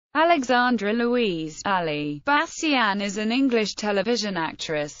Alexandra Louise, Ali Bastian is an English television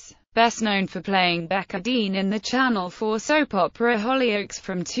actress, best known for playing Becca Dean in the Channel 4 soap opera Hollyoaks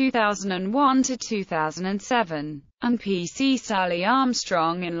from 2001 to 2007, and PC Sally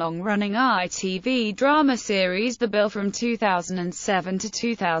Armstrong in long-running ITV drama series The Bill from 2007 to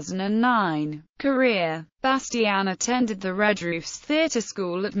 2009. Career: Bastian attended the Red Roofs Theatre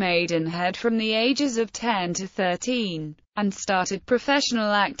School at Maidenhead from the ages of 10 to 13, and started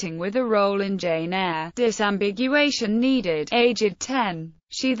professional acting with a role in Jane Eyre, Disambiguation Needed, aged 10.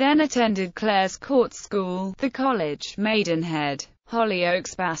 She then attended Clare's Court School, The College, Maidenhead,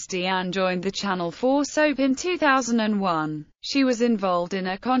 Hollyoaks. Bastian joined the Channel 4 soap in 2001. She was involved in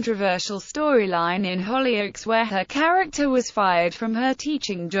a controversial storyline in Hollyoaks where her character was fired from her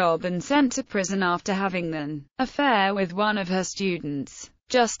teaching job and sent to prison after having an affair with one of her students,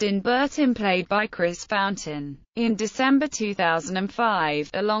 Justin Burton, played by Chris Fountain. In December 2005,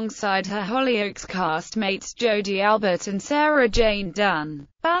 alongside her Hollyoaks castmates Jodie Albert and Sarah Jane Dunn,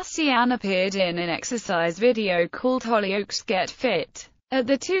 Bastian appeared in an exercise video called Hollyoaks Get Fit. At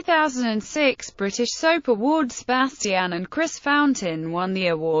the 2006 British Soap Awards, Bastian and Chris Fountain won the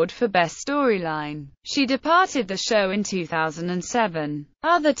award for Best Storyline. She departed the show in 2007.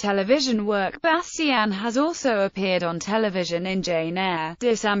 Other television work: Bastian has also appeared on television in Jane Eyre,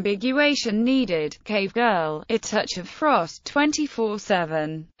 Disambiguation Needed, Cave Girl, A Touch of Frost,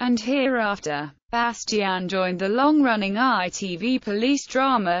 24/7, and Hereafter. Bastian joined the long-running ITV police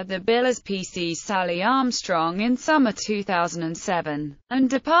drama The Bill as PC Sally Armstrong in summer 2007, and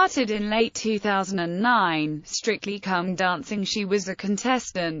departed in late 2009. Strictly Come Dancing: she was a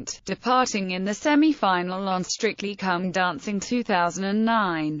contestant, departing in the semi-final on Strictly Come Dancing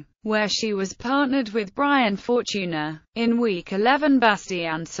 2009, where she was partnered with Brian Fortuna. In week 11,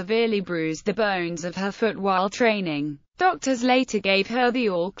 Bastian severely bruised the bones of her foot while training. Doctors later gave her the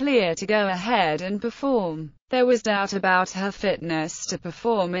all-clear to go ahead and perform. There was doubt about her fitness to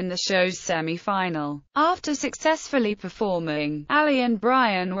perform in the show's semi-final. After successfully performing, Ali and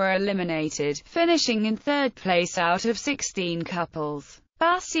Brian were eliminated, finishing in third place out of 16 couples.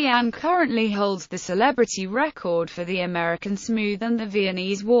 Bastian currently holds the celebrity record for the American Smooth and the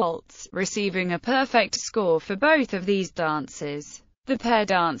Viennese Waltz, receiving a perfect score for both of these dances. The pair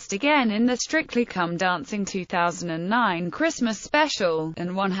danced again in the Strictly Come Dancing 2009 Christmas special,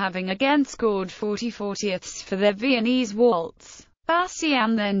 and one having again scored 40/40ths for their Viennese Waltz.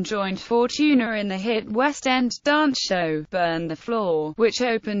 Bastian then joined Fortuna in the hit West End dance show, Burn the Floor, which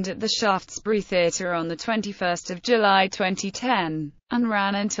opened at the Shaftesbury Theatre on the 21st of July 2010, and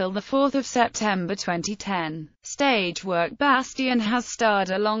ran until the 4th of September 2010. Stage work: Bastian has starred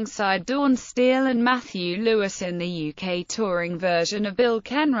alongside Dawn Steele and Matthew Lewis in the UK touring version of Bill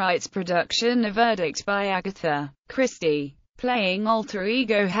Kenwright's production A Verdict by Agatha Christie, playing alter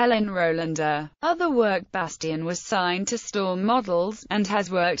ego Helen Rolander. Other work: Bastian was signed to Storm Models, and has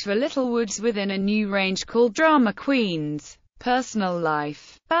worked for Little Woods within a new range called Drama Queens. Personal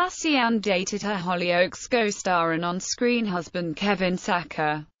life: Bastian dated her Hollyoaks co-star and on-screen husband Kevin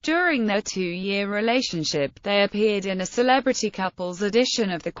Sacker. During their 2-year relationship, they appeared in a celebrity couples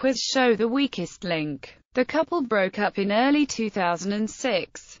edition of the quiz show The Weakest Link. The couple broke up in early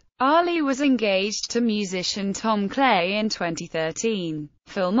 2006. Ali was engaged to musician Tom Clay in 2013.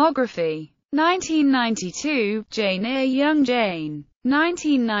 Filmography: 1992, Jane Eyre, Young Jane.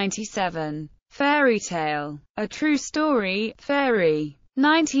 1997, Fairy Tale, A True Story, Fairy.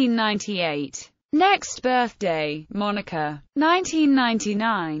 1998, Next Birthday, Monica.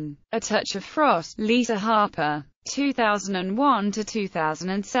 1999, A Touch of Frost, Lisa Harper. 2001 to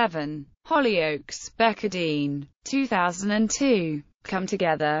 2007, Hollyoaks, Becca Dean. 2002, Come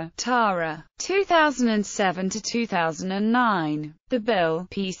Together, Tara. 2007 to 2009, The Bill,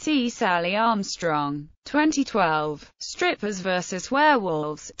 PC Sally Armstrong. 2012, Strippers vs.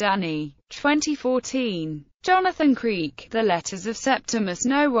 Werewolves, Danny. 2014, Jonathan Creek, The Letters of Septimus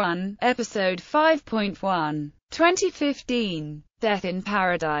No One, Episode 5.1. 2015, Death in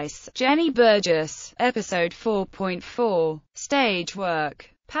Paradise, Jenny Burgess, Episode 4.4. Stage work: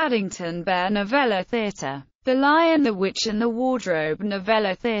 Paddington Bear Novella Theatre, The Lion, the Witch and the Wardrobe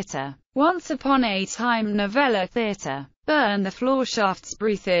Novella Theatre, Once Upon a Time Novella Theatre, Burn the Floor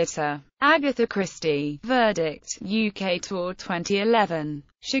Shaftesbury Theatre, Agatha Christie, Verdict, UK Tour 2011,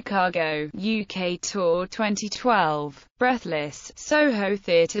 Chicago, UK Tour 2012, Breathless, Soho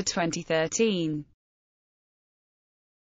Theatre 2013.